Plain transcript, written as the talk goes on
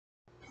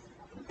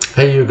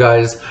Hey you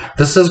guys,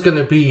 this is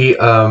gonna be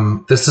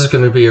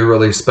a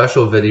really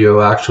special video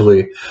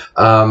actually,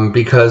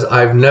 because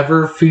I've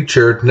never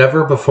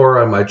before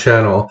on my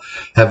channel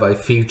have I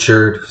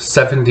featured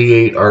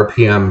 78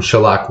 RPM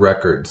shellac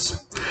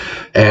records,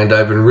 and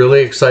I've been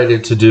really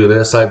excited to do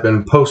this. I've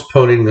been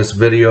postponing this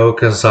video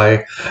because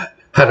I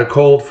had a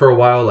cold for a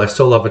while. I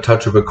still have a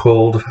touch of a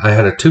cold. I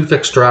had a tooth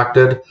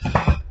extracted,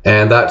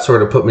 and that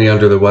sort of put me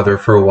under the weather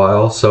for a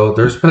while. So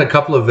there's been a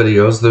couple of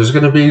videos. There's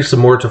going to be some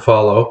more to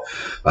follow.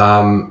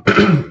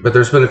 But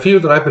there's been a few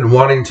that I've been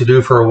wanting to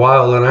do for a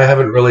while, and I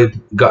haven't really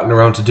gotten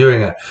around to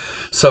doing it.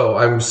 So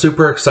I'm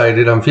super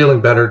excited. I'm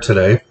feeling better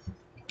today.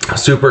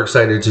 Super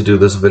excited to do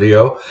this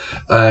video.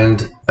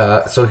 And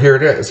so here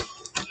it is.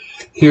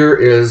 Here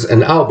is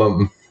an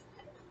album.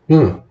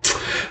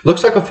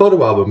 Looks like a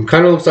photo album.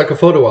 Kind of looks like a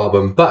photo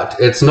album, but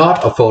it's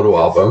not a photo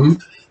album.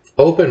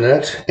 Open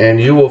it, and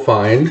you will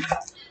find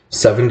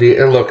 70,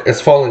 and look, it's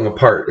falling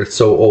apart. It's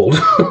so old.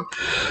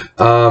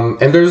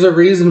 And there's a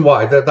reason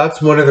why.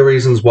 That's one of the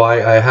reasons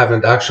why I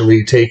haven't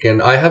actually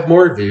taken. I have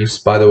more of these,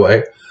 by the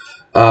way.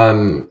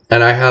 And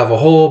I have a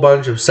whole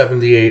bunch of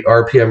 78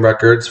 RPM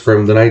records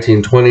from the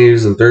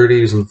 1920s and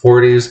 30s and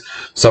 40s,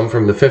 some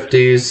from the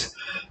 50s.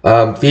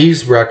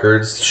 These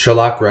records,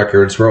 shellac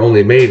records, were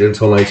only made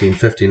until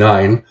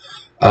 1959.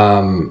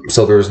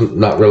 So there's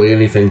not really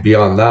anything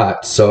beyond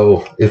that.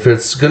 So if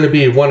it's going to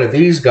be one of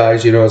these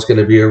guys, you know, it's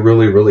going to be a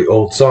really, really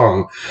old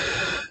song.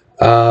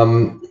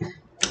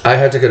 I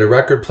had to get a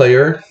record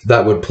player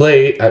that would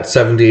play at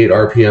 78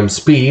 RPM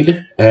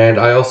speed, and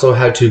I also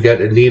had to get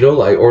a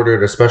needle. I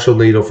ordered a special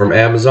needle from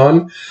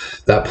Amazon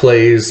that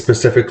plays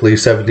specifically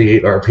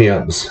 78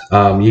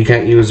 RPMs. You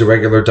can't use a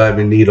regular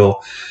diamond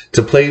needle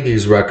to play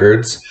these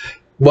records.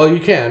 Well, you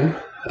can,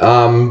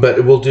 but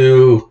it will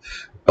do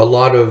a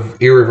lot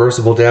of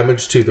irreversible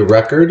damage to the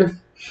record,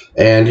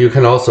 and you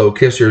can also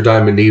kiss your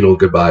diamond needle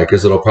goodbye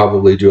because it'll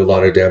probably do a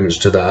lot of damage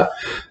to that.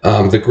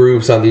 The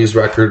grooves on these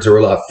records are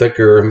a lot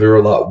thicker and they're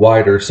a lot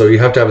wider, so you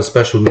have to have a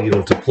special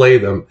needle to play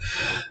them.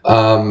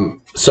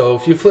 So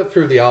if you flip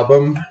through the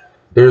album,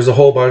 there's a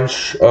whole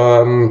bunch.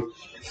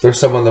 There's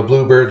some on the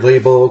Bluebird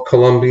label,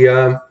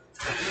 Columbia,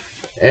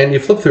 and you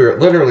flip through it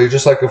literally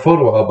just like a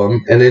photo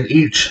album, and in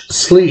each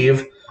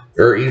sleeve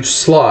or each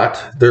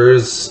slot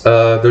there's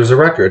a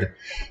record.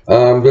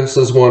 This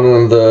is one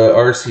on the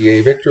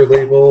RCA Victor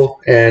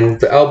label, and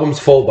the album's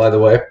full, by the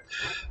way.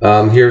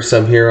 Here's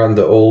some here on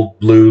the old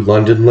blue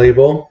London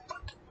label.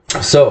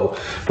 So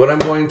what I'm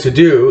going to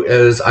do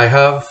is I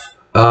have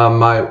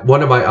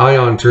one of my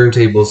Ion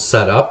turntables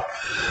set up,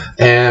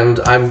 and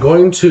I'm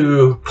going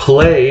to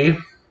play a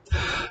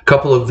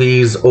couple of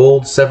these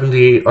old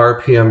 78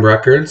 RPM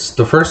records.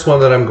 The first one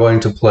that I'm going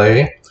to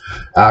play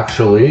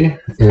actually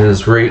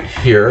is right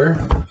here.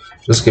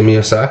 Just give me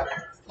a sec,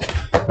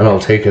 and I'll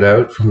take it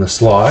out from the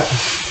slot.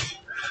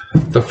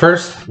 The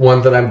first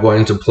one that I'm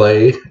going to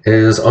play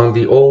is on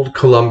the old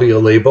Columbia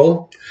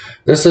label.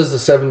 This is a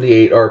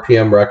 78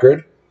 RPM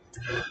record.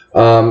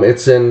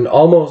 It's in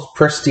almost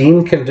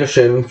pristine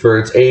condition for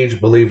its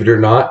age, believe it or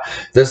not.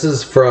 This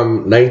is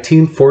from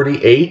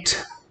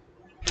 1948,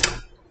 a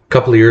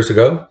couple of years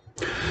ago.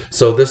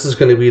 So this is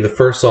going to be the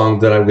first song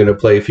that I'm going to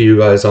play for you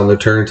guys on the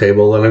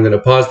turntable, and I'm going to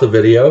pause the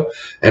video,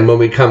 and when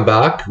we come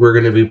back, we're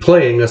going to be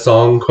playing a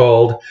song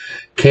called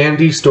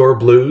Candy Store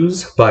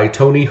Blues by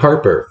Toni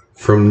Harper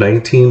from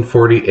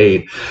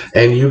 1948.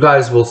 And you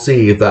guys will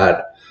see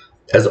that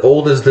as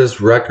old as this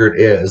record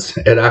is,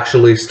 it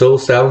actually still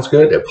sounds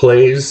good. It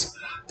plays,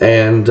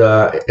 and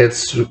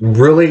it's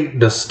really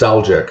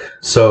nostalgic.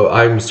 So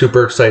I'm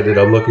super excited.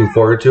 I'm looking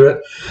forward to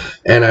it,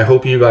 and I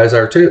hope you guys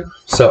are too.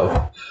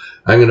 So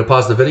I'm going to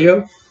pause the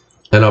video,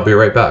 and I'll be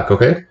right back,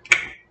 okay?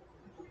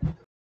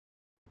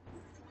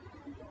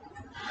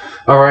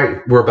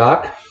 Alright, we're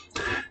back,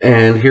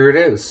 and here it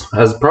is.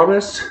 As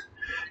promised,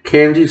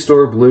 Candy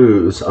Store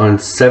Blues on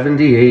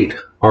 78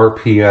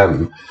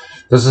 RPM.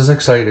 This is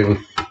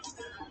exciting.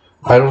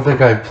 I don't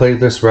think I've played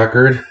this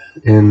record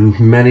in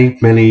many,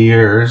 many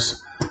years,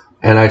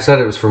 and I said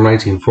it was from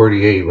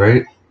 1948,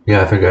 right?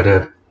 Yeah, I think I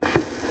did.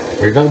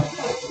 Here you go.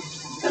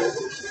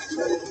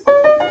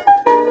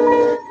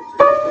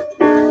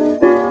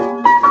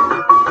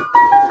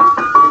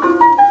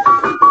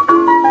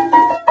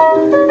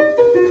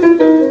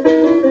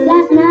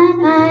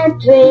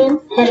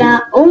 That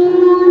I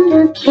owned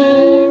a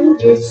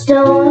candy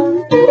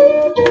store.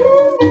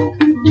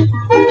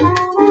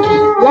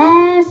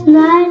 Last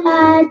night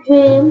I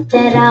dreamed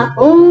that I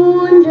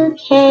owned a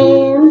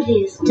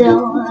candy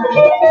store.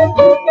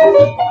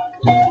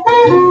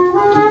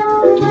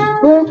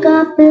 Woke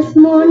up this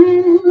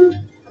morning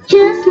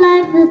just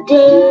like the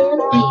day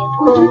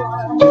before.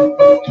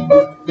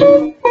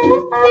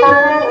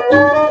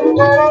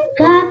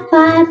 Got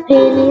 5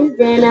 pennies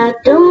and I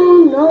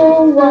don't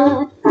know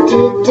what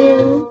to do.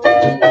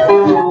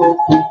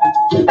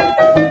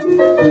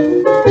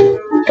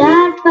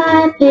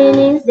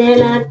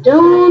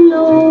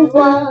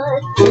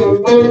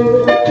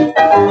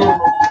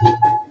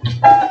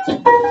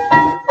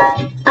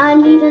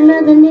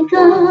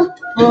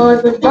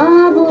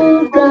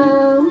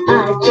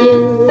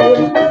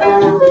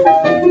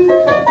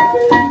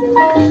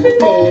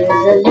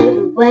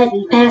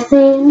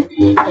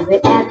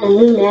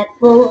 that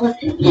for?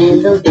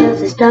 And those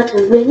bells start to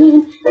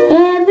ring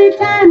every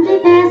time they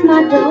pass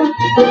my door.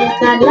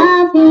 Yes, I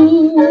love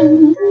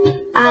him.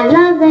 I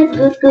love that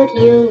good, good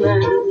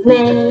human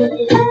man.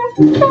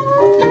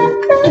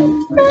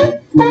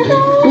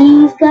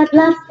 He's got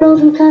lots of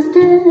frozen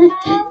custard.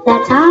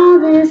 That's how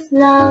this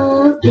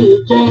love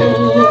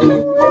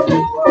began.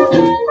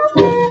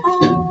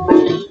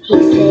 He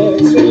said,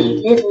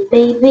 sweet little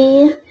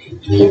baby,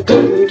 if you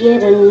didn't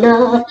get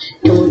enough,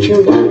 don't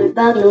you worry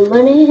about no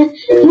money.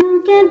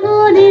 You can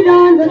put it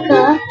on the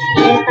cup.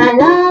 Yes, I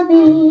love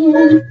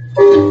him.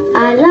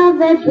 I love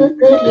that good,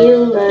 good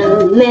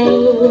human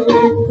man.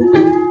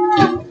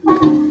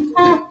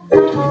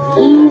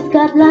 He's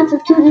got lots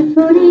of tutti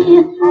frutti.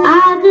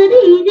 I could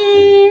eat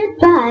it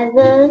by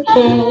the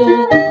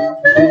can.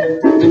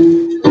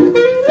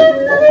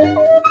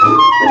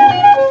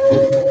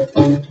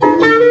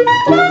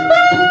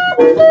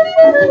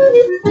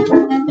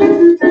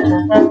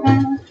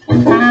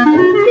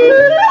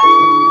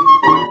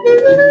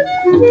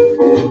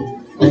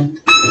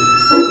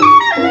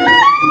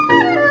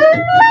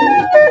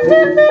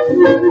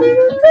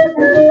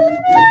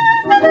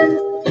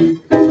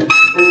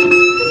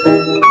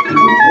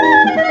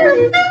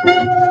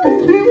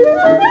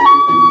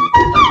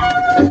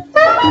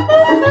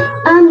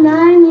 I'm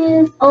 9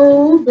 years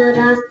old, but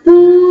I'll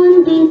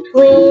soon be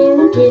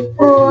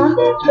 24.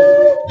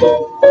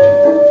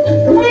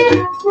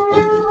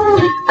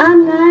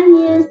 I'm 9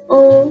 years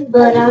old,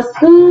 but I'll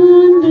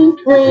soon be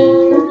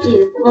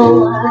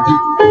 24.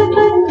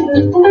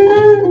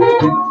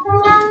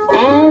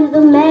 And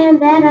the man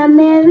that I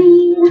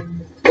marry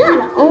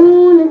gotta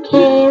own a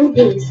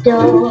candy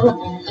store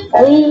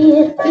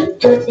with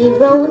Tootsie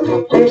Rolls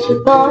and Hershey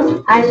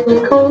balls, ice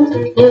cream cones,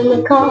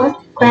 unicorns,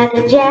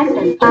 Cracker Jacks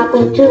and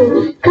popcorn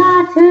too.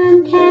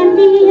 Cotton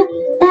candy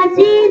that's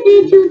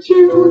easy to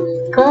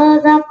chew,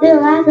 'cause I feel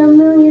like a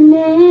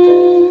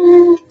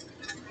millionaire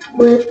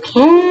with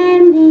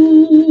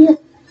candy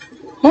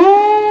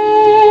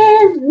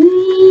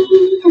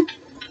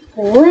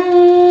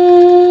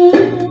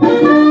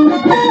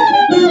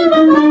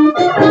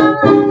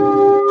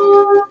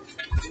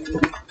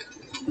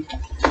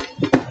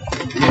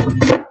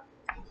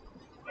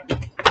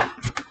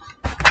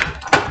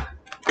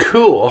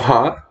Cool,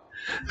 huh?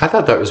 I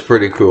thought that was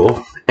pretty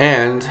cool.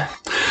 And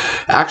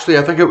actually,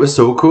 I think it was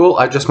so cool,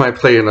 I just might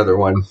play another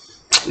one.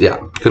 Yeah,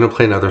 gonna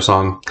play another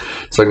song.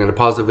 So I'm gonna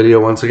pause the video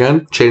once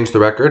again, change the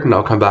record, and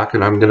I'll come back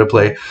and I'm gonna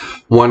play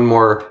one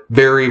more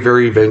very,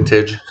 very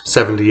vintage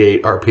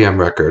 78 RPM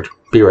record.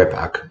 Be right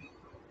back.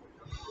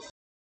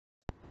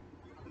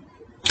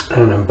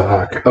 And I'm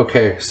back.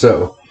 Okay,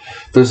 so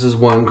this is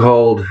one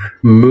called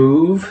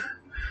Move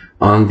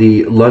on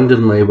the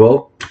London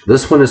label.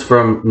 This one is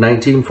from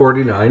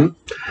 1949.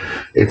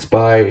 It's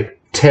by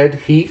Ted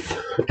Heath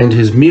and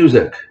his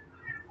music.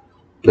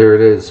 There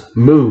it is,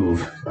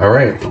 Move. All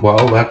right,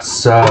 well,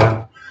 let's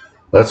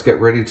get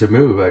ready to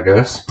move, I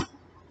guess.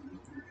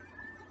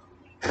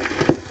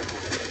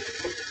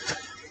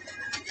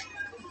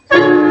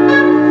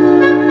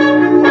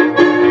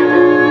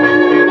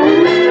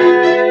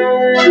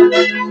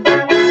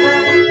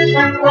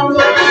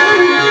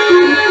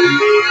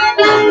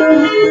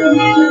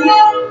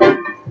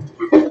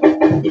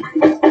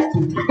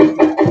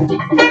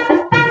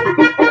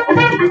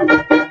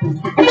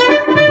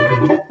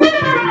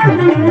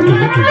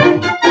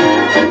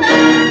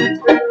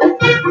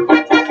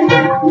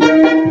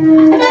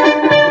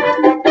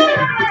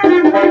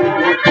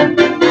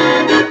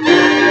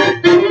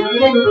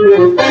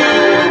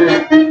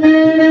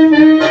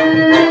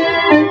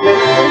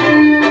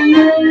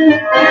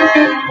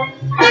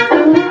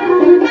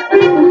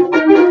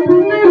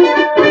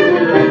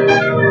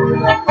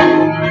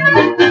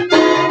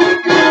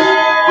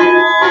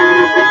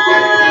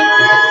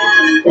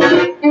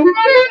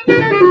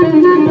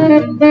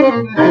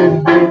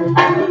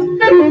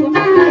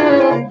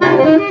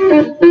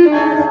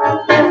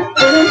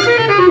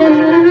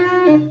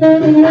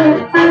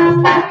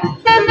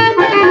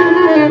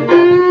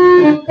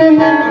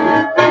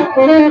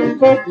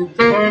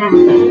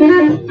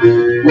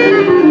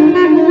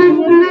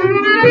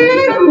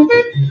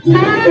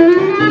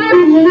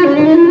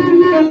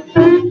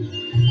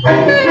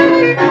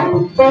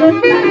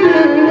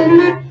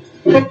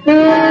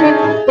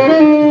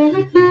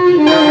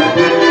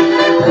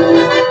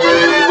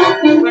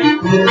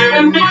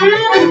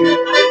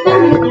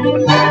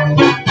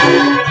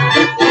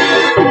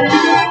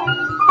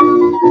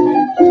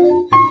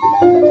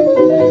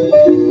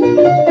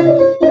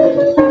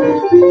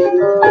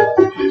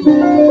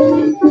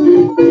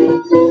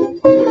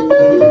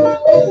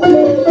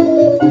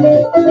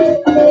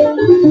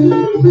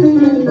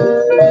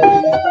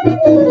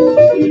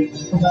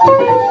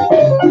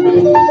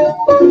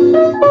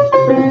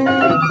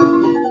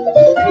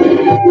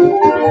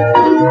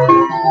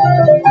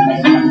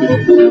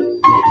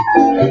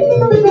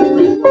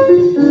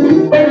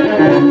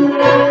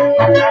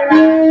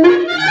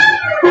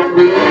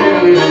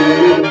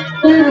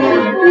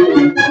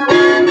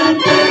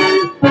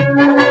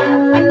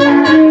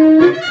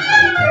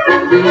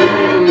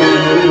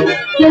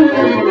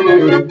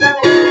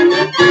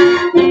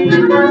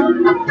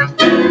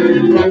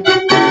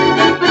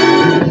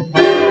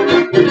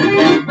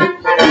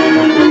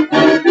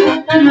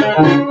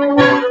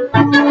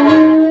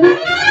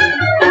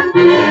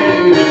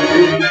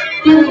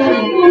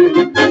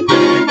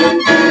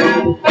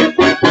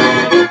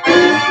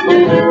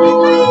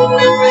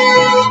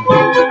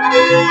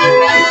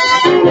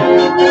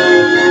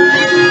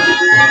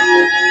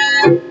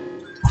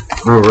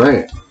 All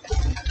right.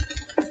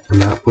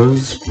 And that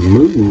was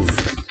Move.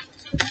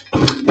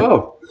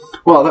 Oh,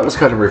 well, that was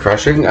kind of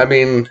refreshing. I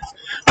mean,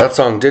 that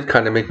song did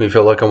kind of make me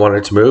feel like I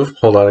wanted to move.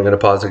 Hold on, I'm going to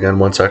pause again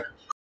 1 sec.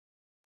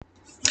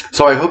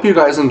 So I hope you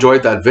guys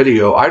enjoyed that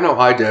video. I know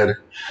I did.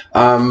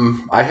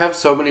 I have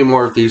so many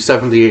more of these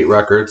 78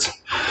 records.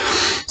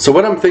 So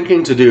what I'm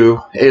thinking to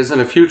do is in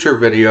a future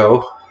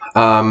video,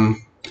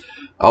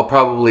 I'll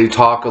probably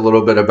talk a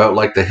little bit about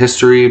like the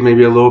history,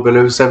 maybe a little bit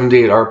of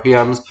 78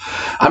 RPMs.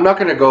 I'm not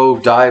going to go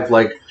dive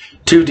like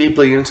too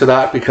deeply into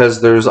that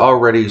because there's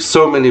already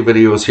so many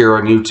videos here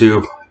on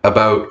YouTube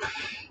about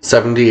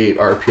 78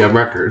 RPM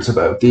records,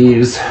 about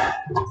these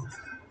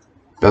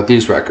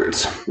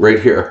records right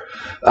here.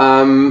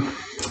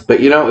 But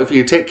you know, if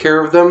you take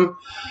care of them,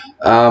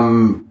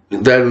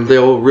 then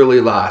they'll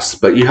really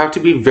last. But you have to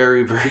be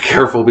very, very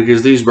careful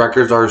because these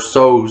records are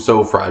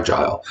so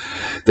fragile.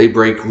 They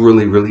break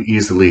really, really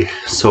easily.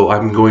 So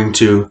I'm going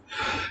to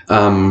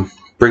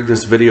bring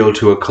this video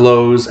to a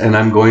close, and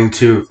I'm going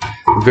to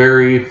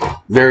very,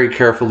 very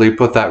carefully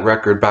put that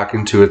record back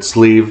into its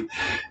sleeve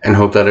and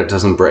hope that it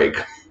doesn't break.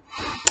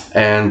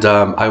 And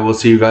I will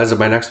see you guys in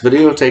my next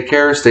video. Take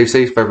care. Stay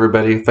safe,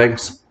 everybody.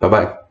 Thanks.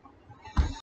 Bye-bye.